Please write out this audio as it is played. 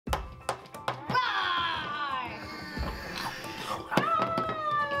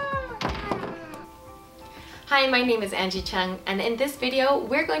Hi, my name is Chung, and in this video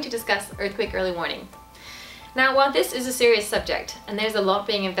we're going to discuss earthquake early warning. Now, while this is a serious subject and there's a lot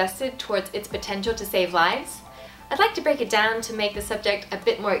being invested towards its potential to save lives, I'd like to break it down to make the subject a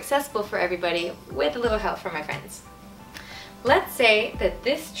bit more accessible for everybody with a little help from my friends. Let's say that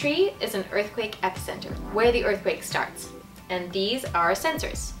this tree is an earthquake epicenter, where the earthquake starts, and these are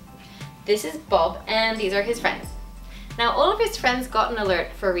sensors. This is Bob and these are his friends. Now, all of his friends got an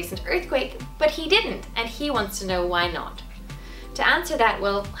alert for a recent earthquake, but he didn't, and he wants to know why not. To answer that,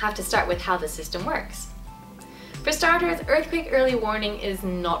 we'll have to start with how the system works. For starters, earthquake early warning is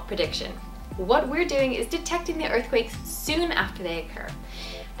not prediction. What we're doing is detecting the earthquakes soon after they occur,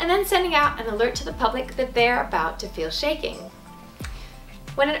 and then sending out an alert to the public that they're about to feel shaking.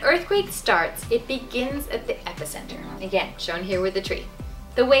 When an earthquake starts, it begins at the epicenter, again shown here with the tree.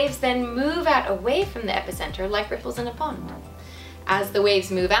 The waves then move out away from the epicenter like ripples in a pond. As the waves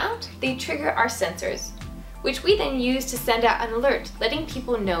move out, they trigger our sensors, which we then use to send out an alert, letting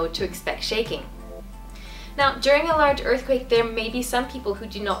people know to expect shaking. Now, during a large earthquake, there may be some people who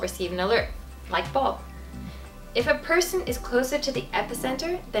do not receive an alert, like Bob. If a person is closer to the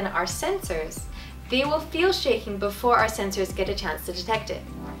epicenter than our sensors, they will feel shaking before our sensors get a chance to detect it.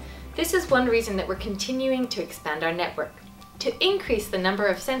 This is one reason that we're continuing to expand our network, to increase the number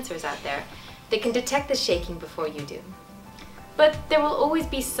of sensors out there that can detect the shaking before you do. But there will always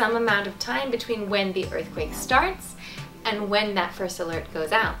be some amount of time between when the earthquake starts and when that first alert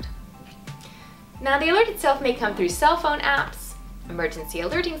goes out. Now, the alert itself may come through cell phone apps, emergency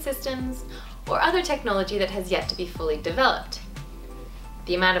alerting systems, or other technology that has yet to be fully developed.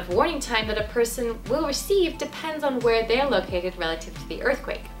 The amount of warning time that a person will receive depends on where they're located relative to the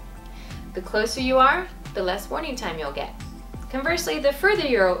earthquake. The closer you are, the less warning time you'll get. Conversely, the further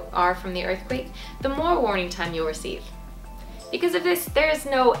you are from the earthquake, the more warning time you'll receive. Because of this, there is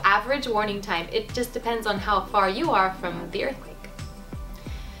no average warning time, it just depends on how far you are from the earthquake.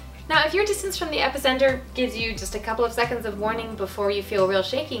 Now, if your distance from the epicenter gives you just a couple of seconds of warning before you feel real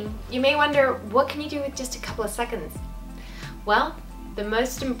shaking, you may wonder, what can you do with just a couple of seconds? Well, the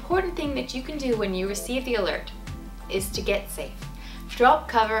most important thing that you can do when you receive the alert is to get safe. Drop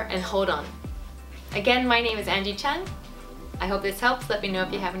cover and hold on. Again, my name is Chung. I hope this helps. Let me know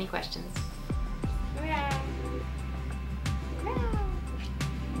if you have any questions.